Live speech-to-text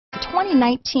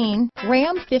2019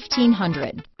 Ram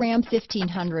 1500. Ram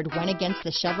 1500 went against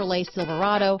the Chevrolet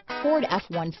Silverado, Ford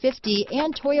F-150,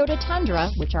 and Toyota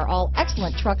Tundra, which are all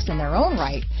excellent trucks in their own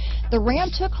right. The Ram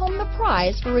took home the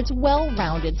prize for its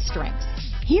well-rounded strengths.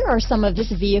 Here are some of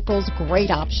this vehicle's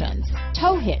great options: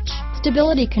 tow hitch,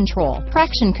 stability control,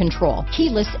 traction control,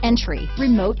 keyless entry,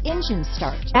 remote engine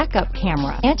start, backup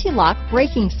camera, anti-lock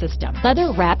braking system,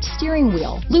 leather-wrapped steering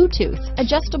wheel, Bluetooth,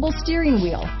 adjustable steering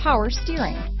wheel, power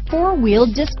steering, four-wheel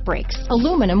disc brakes,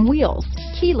 aluminum wheels,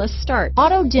 keyless start,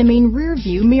 auto-dimming rear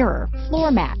view mirror,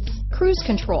 floor mats, cruise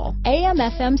control,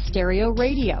 AM/FM stereo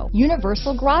radio,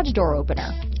 universal garage door opener.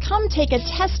 Come take a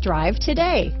test drive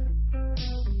today.